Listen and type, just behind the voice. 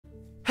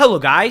Hello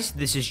guys,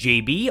 this is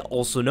JB,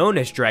 also known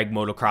as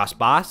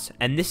dragmotoxboss,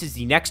 and this is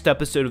the next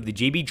episode of the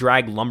JB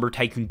Drag Lumber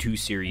Tycoon 2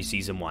 series,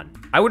 Season 1.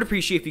 I would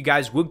appreciate if you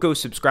guys would go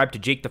subscribe to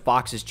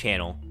JakeTheFox's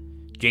channel,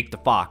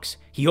 JakeTheFox.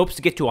 He hopes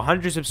to get to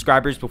 100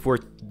 subscribers before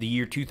the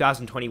year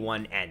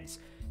 2021 ends.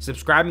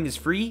 Subscribing is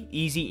free,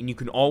 easy, and you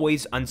can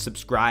always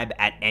unsubscribe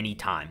at any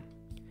time.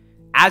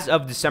 As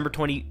of December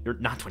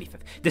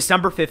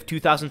 5th,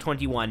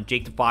 2021,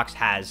 JakeTheFox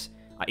has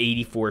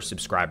 84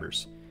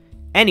 subscribers.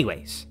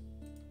 Anyways,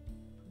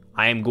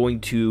 I am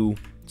going to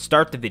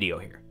start the video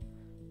here.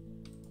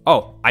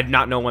 Oh, I did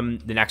not know when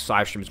the next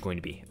live stream is going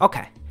to be.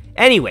 Okay.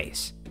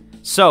 Anyways,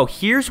 so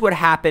here's what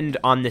happened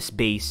on this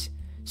base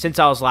since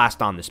I was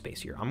last on this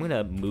base here. I'm going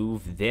to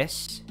move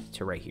this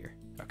to right here.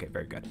 Okay,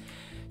 very good.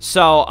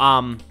 So,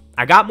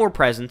 I got more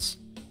presents,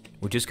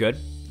 which is good.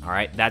 All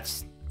right,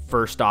 that's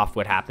first off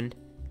what happened.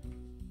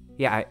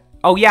 Yeah,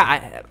 I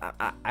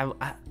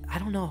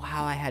don't know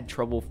how I had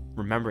trouble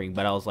remembering,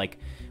 but I was like,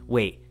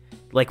 wait.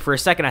 Like, for a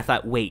second, I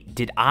thought, wait,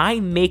 did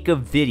I make a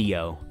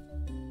video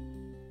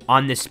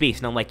on this space?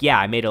 And I'm like, yeah,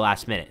 I made it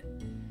last minute.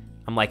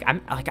 I'm like,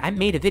 I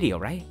made a video,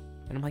 right?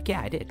 And I'm like,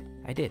 yeah, I did.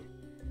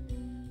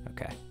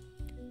 Okay.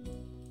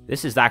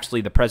 This is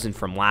actually the present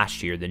from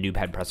last year, the noob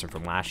head present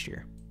from last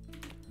year.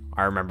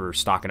 I remember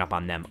stocking up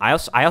on them. I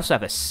also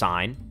have a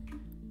sign.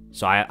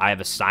 So I have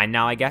a sign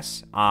now, I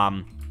guess.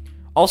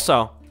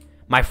 Also,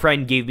 my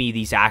friend gave me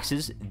these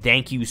axes.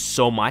 Thank you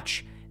so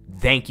much.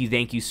 Thank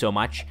you so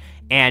much.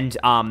 And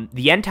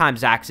the end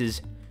times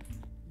axes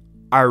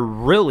are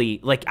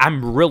really, like,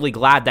 I'm really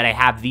glad that I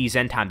have these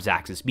end times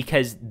axes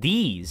because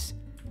these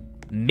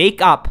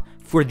make up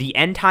for the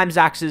end times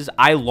axes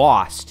I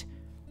lost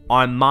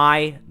on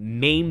my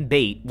main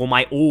base, well,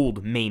 my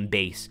old main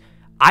base.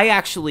 I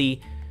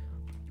actually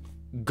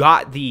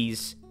got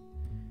these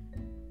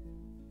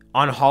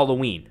on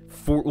Halloween.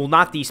 Well,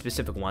 not these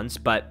specific ones,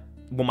 but,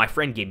 well, my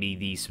friend gave me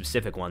these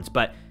specific ones,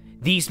 but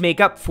these make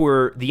up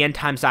for the end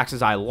times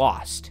axes I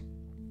lost.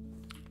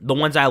 The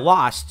ones I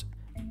lost,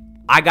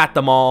 I got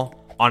them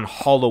all on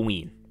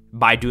Halloween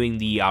by doing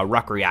the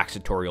Ruckery axe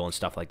tutorial and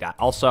stuff like that.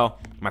 Also,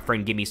 my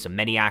friend gave me some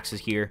mini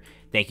axes here.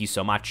 Thank you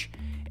so much.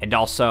 And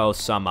also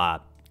some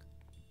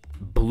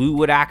blue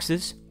wood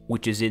axes,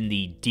 which is in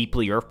the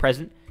Deeply Earth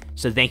present.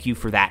 So thank you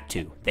for that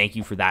too.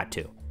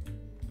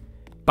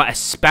 But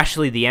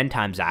especially the end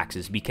times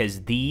axes,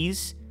 because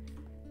these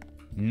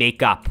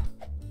make up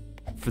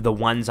for the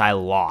ones I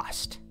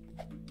lost.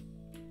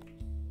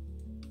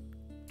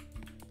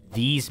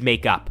 These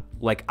make up,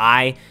 like,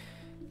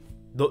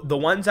 the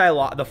ones I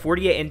lost, the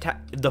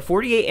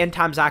 48 end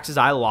times axes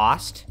I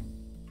lost,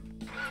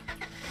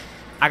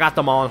 I got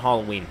them all on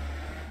Halloween.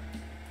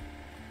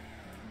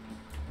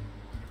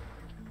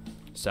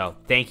 So,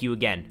 thank you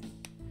again.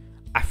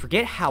 I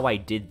forget how I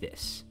did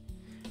this,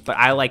 but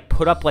I, like,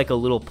 put up, like, a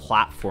little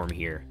platform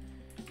here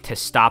to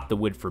stop the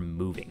wood from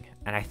moving.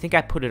 And I think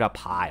I put it up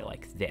high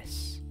like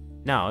this.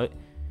 No,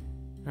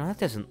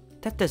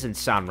 that doesn't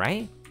sound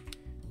right.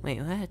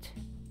 Wait, what?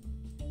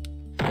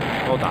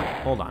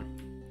 Hold on.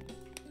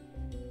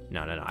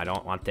 No, I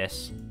don't want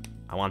this.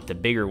 I want the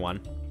bigger one.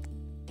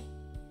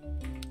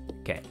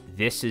 Okay,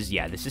 this is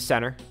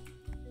center.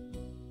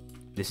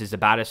 This is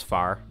about as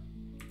far.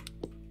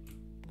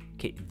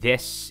 Okay,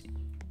 this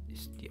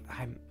is,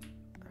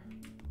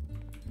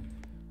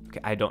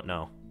 okay, I don't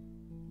know.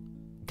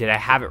 Did I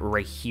have it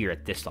right here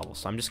at this level?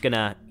 So I'm just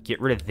gonna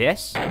get rid of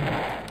this.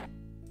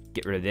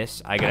 Get rid of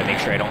this. I gotta make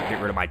sure I don't get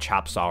rid of my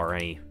chop saw or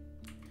any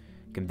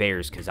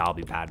conveyors, because I'll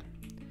be bad.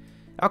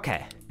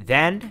 Okay,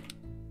 then,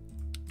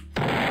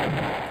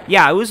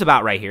 yeah, it was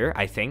about right here,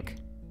 I think.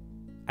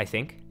 Okay.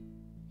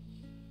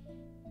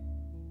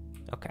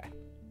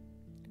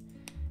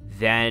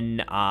 Then,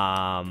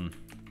 no.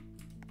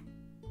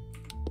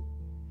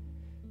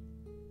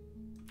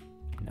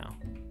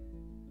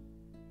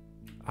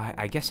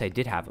 I guess I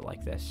did have it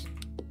like this.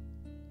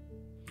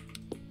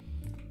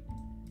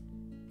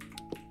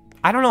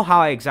 I don't know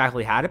how I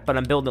exactly had it, but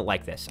I'm building it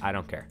like this. I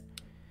don't care.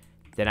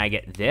 Then I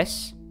get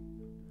this.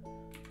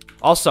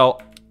 Also,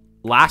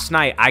 last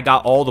night, I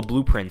got all the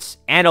blueprints,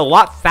 and a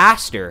lot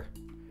faster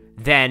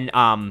than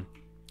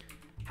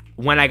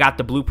when I got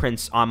the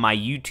blueprints on my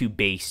YouTube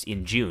base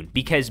in June,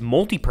 because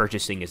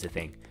multi-purchasing is a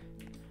thing.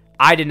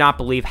 I did not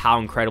believe how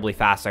incredibly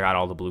fast I got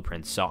all the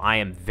blueprints, so I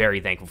am very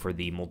thankful for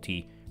the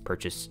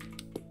multi-purchase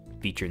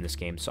feature in this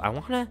game. So I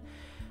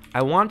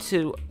want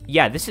to,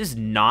 yeah, this is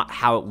not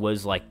how it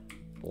was like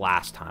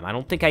last time. I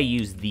don't think I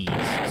used these,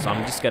 so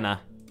I'm just gonna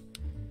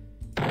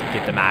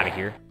get them out of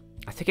here.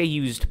 I think I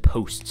used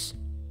posts.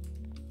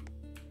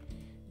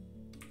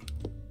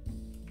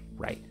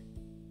 Right.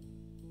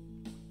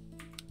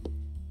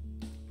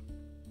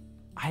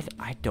 I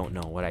don't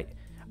know what I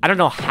don't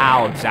know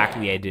how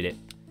exactly I did it.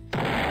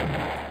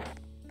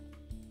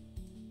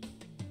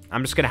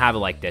 I'm just gonna have it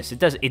like this.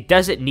 It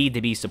doesn't need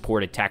to be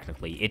supported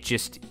technically. It's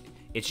just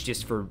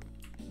for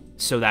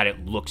so that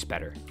it looks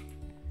better.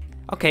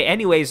 Okay,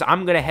 anyways,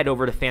 I'm gonna head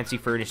over to Fancy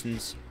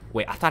Furnishings.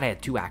 Wait, I thought I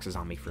had two axes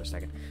on me for a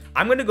second.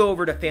 I'm gonna go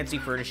over to Fancy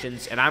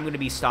Furnishings, and I'm gonna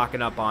be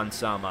stocking up on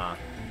some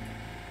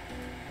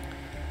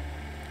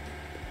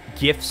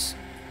gifts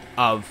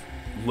of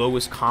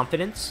lowest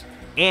confidence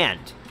and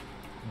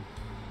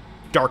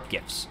dark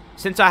gifts.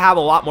 Since I have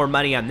a lot more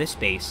money on this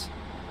base,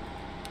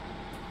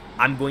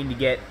 I'm going to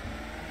get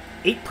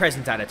 8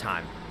 presents at a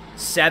time.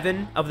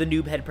 7 of the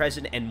noob head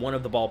present and 1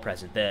 of the ball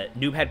present. The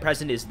noob head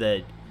present is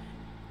the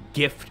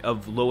gift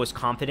of lowest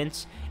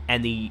confidence,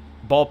 and the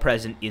ball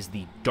present is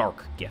the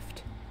dark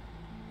gift.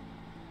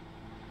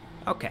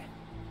 Okay.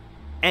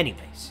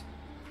 Anyways.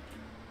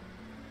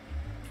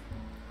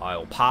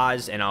 I'll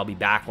pause, and I'll be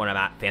back when I'm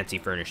at Fancy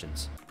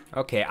Furnishings.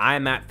 Okay, I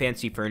am at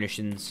Fancy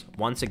Furnishings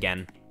once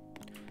again.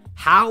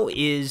 How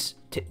is...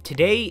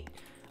 today,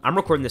 I'm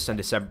recording this on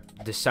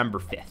December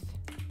 5th.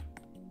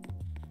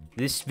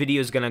 This video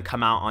is going to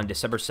come out on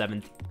December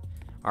 7th.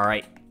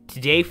 Alright,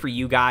 today for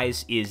you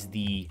guys is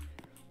the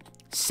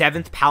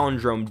 7th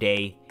palindrome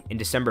day in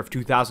December of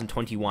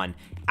 2021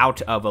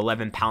 out of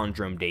 11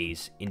 palindrome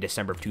days in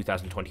December of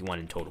 2021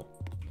 in total.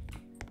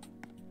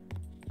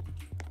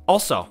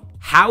 Also,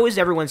 how is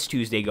everyone's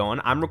Tuesday going?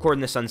 I'm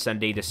recording this on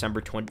Sunday,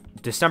 December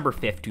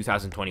 5th,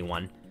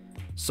 2021.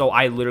 So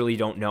I literally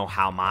don't know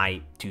how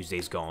my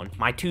Tuesday's going.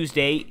 My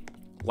Tuesday,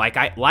 like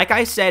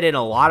I said in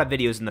a lot of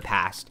videos in the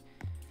past,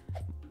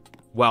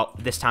 well,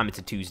 this time it's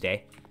a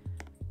Tuesday.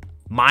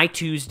 My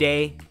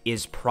Tuesday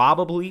is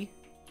probably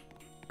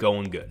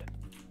going good.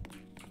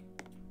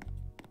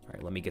 All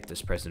right, let me get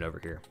this present over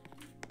here.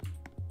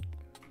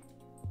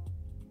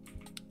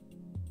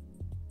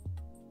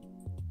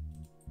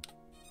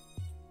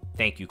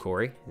 Thank you,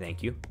 Corey.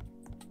 Thank you.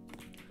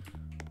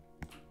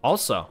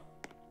 Also,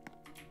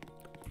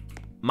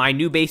 my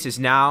new base is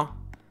now,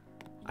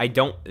 I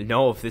don't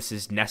know if this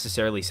is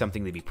necessarily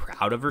something to be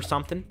proud of or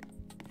something,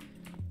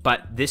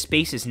 but this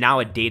base is now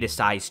a data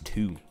size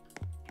 2.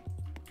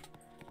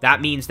 That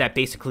means that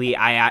basically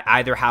I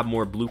either have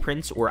more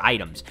blueprints or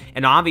items.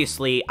 And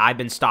obviously, I've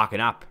been stocking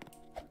up.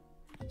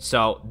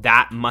 So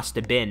that must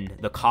have been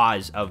the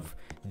cause of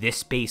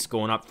this base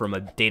going up from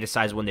a data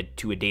size 1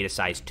 to a data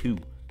size 2.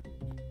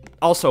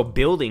 Also,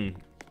 building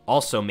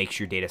also makes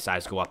your data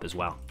size go up as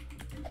well.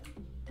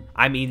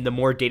 I mean, the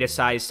more data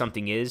size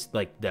something is,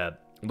 like, the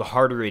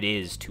harder it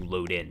is to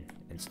load in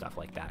and stuff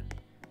like that.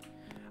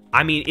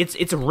 I mean,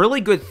 it's a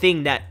really good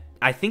thing that,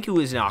 I think it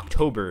was in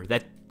October,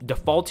 that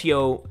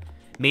Defaultio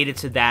made it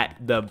so that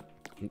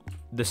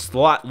the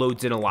slot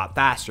loads in a lot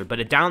faster. But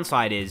a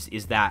downside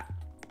is that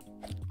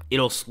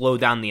it'll slow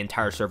down the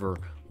entire server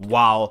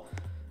while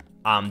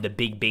the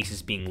big base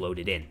is being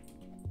loaded in.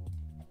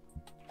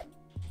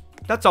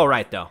 That's all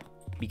right though,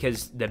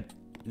 because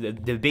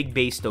the big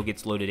base still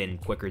gets loaded in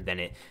quicker than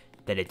it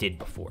did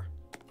before.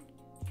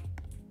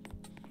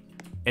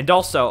 And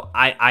also,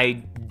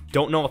 I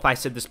don't know if I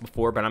said this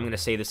before, but I'm going to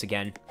say this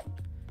again.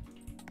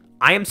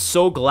 I am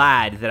so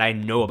glad that I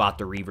know about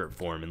the revert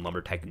form in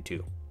Lumber Tycoon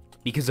 2.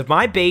 Because if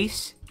my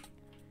base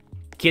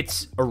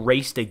gets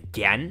erased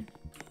again,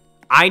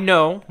 I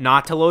know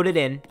not to load it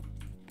in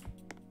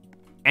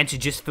and to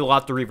just fill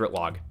out the revert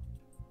log.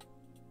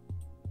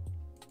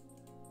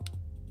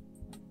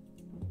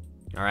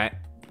 Alright?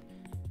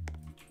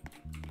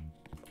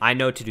 I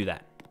know to do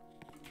that.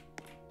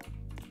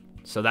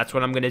 So that's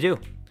what I'm going to do.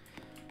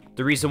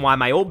 The reason why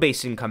my old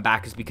base didn't come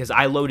back is because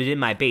I loaded in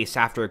my base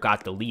after it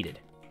got deleted.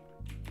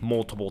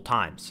 Multiple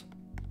times.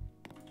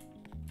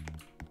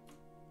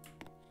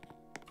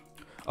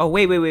 Oh,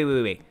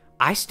 wait.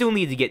 I still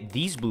need to get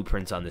these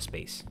blueprints on this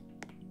base.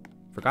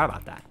 Forgot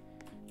about that.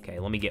 Okay,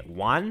 let me get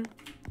 1,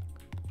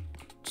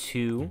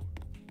 2.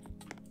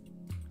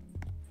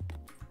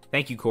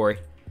 Thank you, Corey.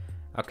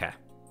 Okay.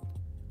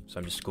 So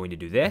I'm just going to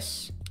do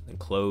this, then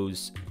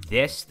close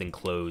this, then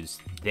close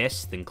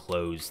this, then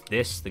close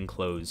this, then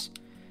close.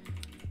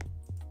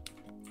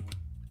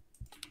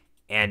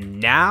 And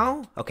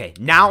now, okay,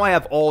 now I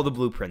have all the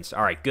blueprints.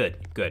 All right,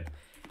 good.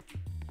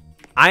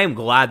 I am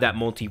glad that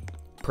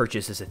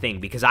multi-purchase is a thing,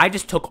 because I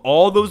just took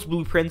all those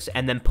blueprints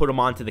and then put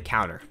them onto the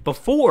counter.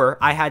 Before,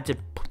 I had to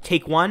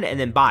take one and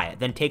then buy it,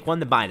 then take one,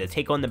 then buy it, then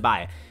take one, then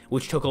buy it,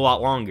 which took a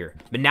lot longer.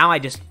 But now I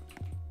just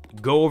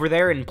go over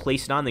there and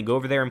place it on, then go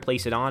over there and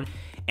place it on.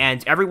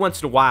 And every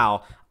once in a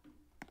while,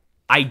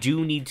 I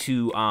do need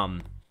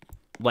to,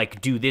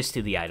 like, do this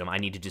to the item. I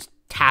need to just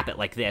tap it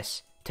like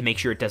this to make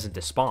sure it doesn't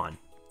despawn.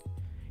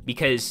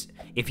 Because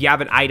if you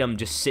have an item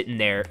just sitting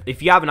there,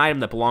 if you have an item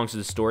that belongs to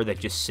the store that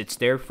just sits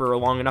there for a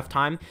long enough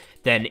time,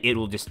 then it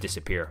will just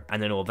disappear.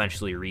 And then it will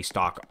eventually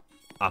restock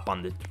up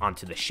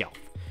onto the shelf.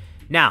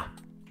 Now,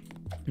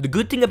 the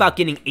good thing about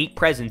getting 8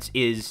 presents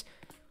is,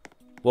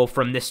 well,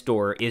 from this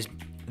store, is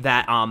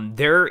that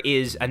there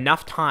is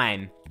enough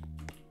time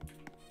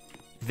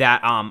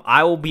that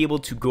I will be able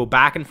to go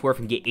back and forth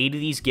and get 8 of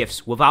these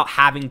gifts without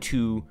having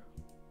to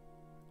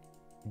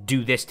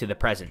do this to the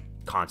present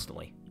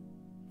constantly.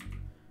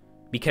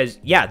 Because,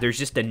 yeah, there's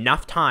just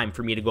enough time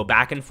for me to go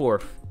back and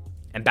forth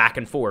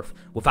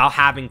without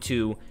having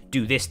to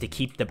do this to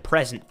keep the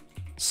present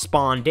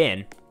spawned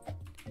in.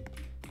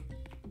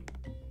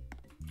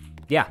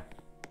 Yeah.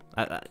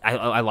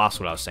 I lost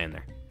what I was saying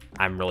there.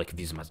 I'm really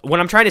confusing myself. What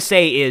I'm trying to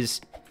say is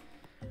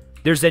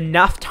there's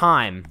enough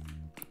time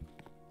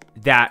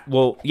that,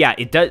 well, yeah,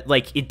 it does,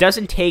 like, it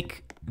doesn't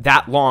take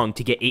that long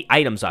to get 8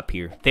 items up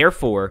here.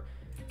 Therefore,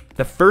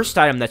 the first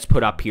item that's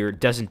put up here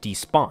doesn't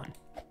despawn,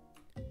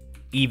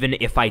 even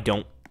if I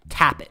don't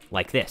tap it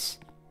like this,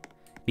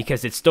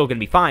 because it's still going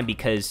to be fine,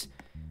 because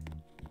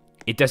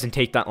it doesn't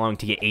take that long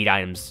to get 8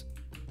 items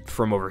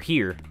from over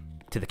here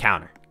to the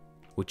counter,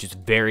 which is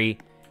very,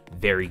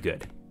 very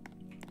good.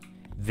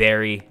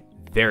 Very,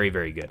 very,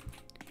 very good.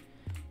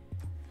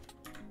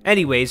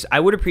 Anyways,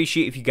 I would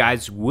appreciate if you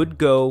guys would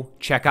go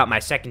check out my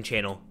second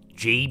channel,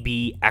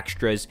 JB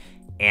Extras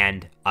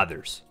and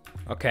Others.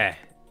 Okay.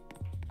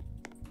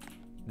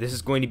 This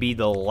is going to be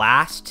the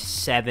last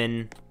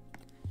 7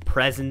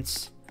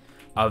 presents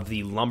of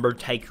the Lumber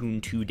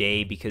Tycoon 2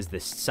 day, because the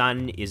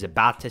sun is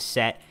about to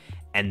set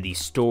and the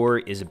store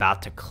is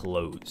about to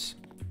close.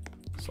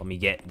 So let me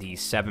get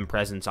these 7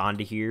 presents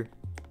onto here.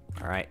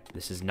 All right,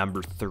 this is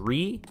number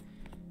 3.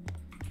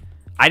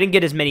 I didn't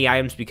get as many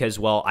items because,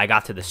 well, I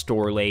got to the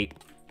store late,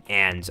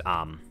 and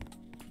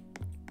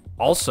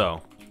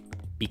also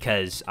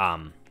because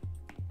I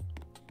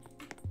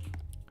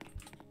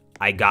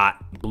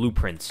got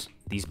blueprints,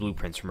 these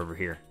blueprints from over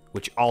here,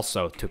 which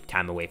also took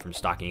time away from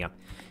stocking up.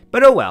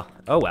 But oh well,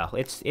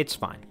 it's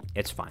fine,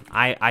 it's fine.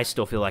 I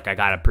still feel like I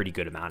got a pretty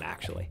good amount,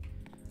 actually.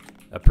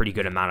 A pretty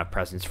good amount of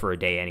presents for a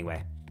day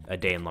anyway. A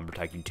day in Lumber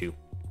Tycoon 2.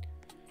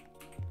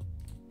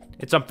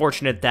 It's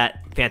unfortunate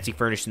that Fancy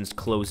Furnishings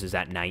closes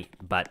at night,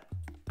 but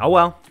oh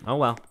well, oh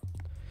well.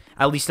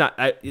 At least not,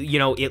 you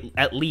know,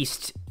 at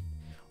least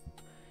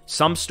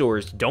some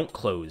stores don't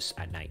close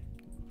at night.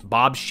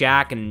 Bob's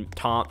Shack and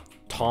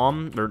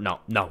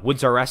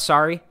Woods R Us,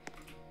 sorry,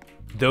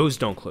 those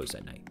don't close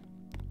at night,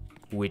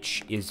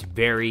 which is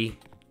very,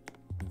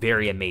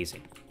 very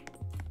amazing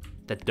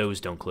that those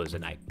don't close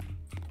at night.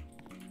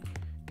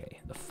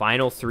 The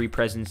final 3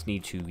 presents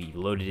need to be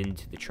loaded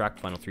into the truck.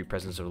 Final 3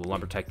 presents of the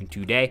Lumber Tycoon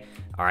 2 day.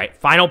 All right,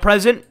 final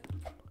present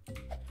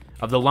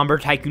of the Lumber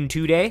Tycoon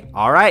 2 day.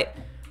 All right.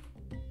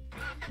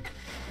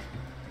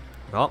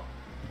 Well,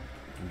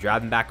 I'm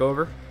driving back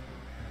over.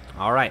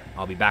 All right,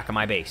 I'll be back on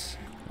my base.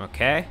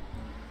 Okay,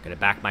 gonna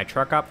back my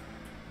truck up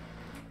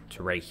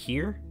to right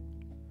here.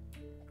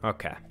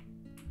 Okay.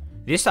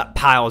 This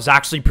pile is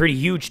actually pretty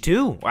huge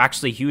too. Or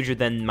actually huger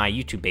than my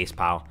YouTube base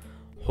pile.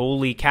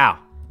 Holy cow.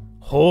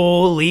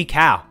 Holy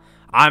cow.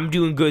 I'm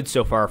doing good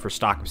so far for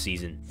stock up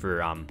season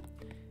for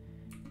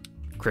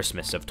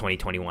Christmas of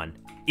 2021.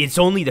 It's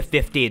only the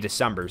 5th day of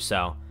December,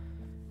 so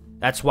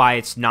that's why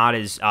it's not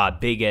as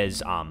big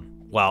as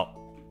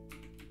well,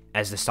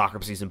 as the stock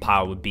up season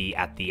pile would be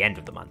at the end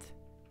of the month,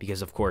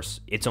 because of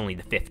course it's only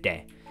the 5th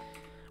day.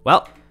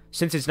 Well,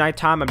 since it's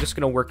nighttime, I'm just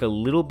gonna work a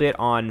little bit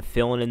on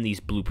filling in these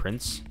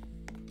blueprints.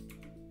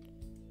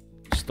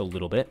 Just a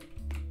little bit.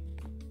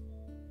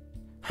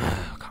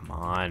 Come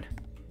on.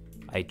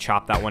 I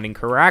chopped that one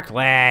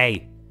incorrectly.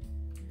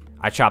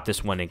 I chopped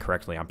this one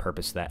incorrectly on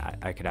purpose, that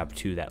I could have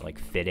 2 that, like,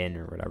 fit in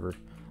or whatever.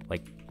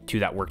 Like, 2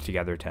 that work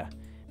together to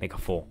make a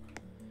full.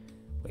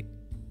 Wait.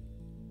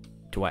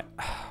 Do I...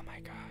 Oh, my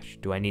gosh.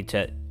 Do I need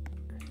to...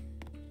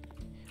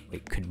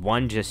 Wait, could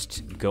one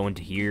just go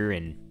into here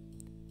and...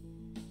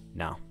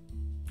 No.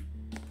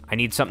 I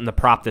need something to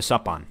prop this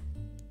up on.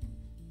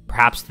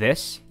 Perhaps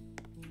this?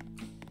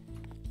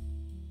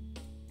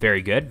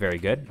 Very good, very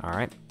good. All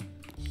right.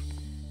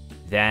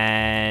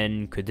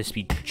 Then, could this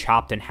be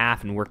chopped in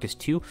half and work as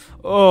 2?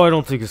 Oh, I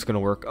don't think it's going to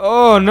work.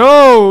 Oh,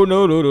 no.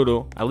 No, no, no,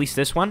 no. At least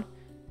this one.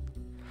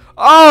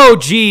 Oh,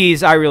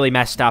 geez. I really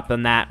messed up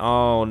on that.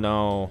 Oh,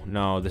 no.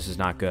 No, this is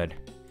not good.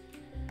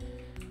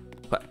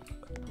 But,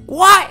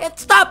 what?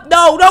 Stop.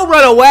 No, don't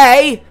run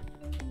away.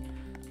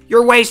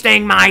 You're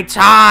wasting my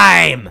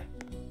time.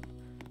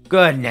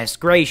 Goodness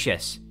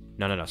gracious.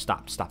 No, no, no.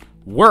 Stop, stop.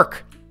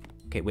 Work.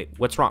 Okay, wait.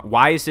 What's wrong?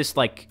 Why is this,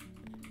 like,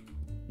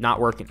 not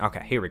working?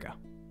 Okay, here we go.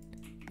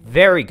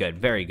 Very good,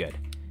 very good.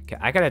 Okay,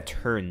 I gotta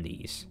turn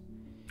these.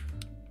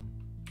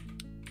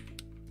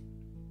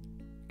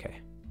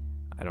 Okay.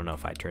 I don't know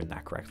if I turned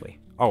that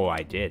correctly. Oh, I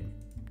did.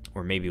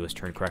 Or maybe it was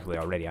turned correctly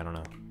already. I don't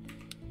know.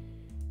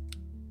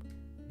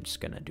 I'm just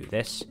gonna do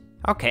this.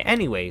 Okay,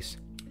 anyways.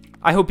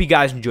 I hope you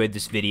guys enjoyed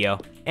this video.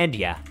 And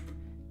yeah,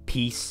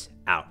 peace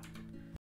out.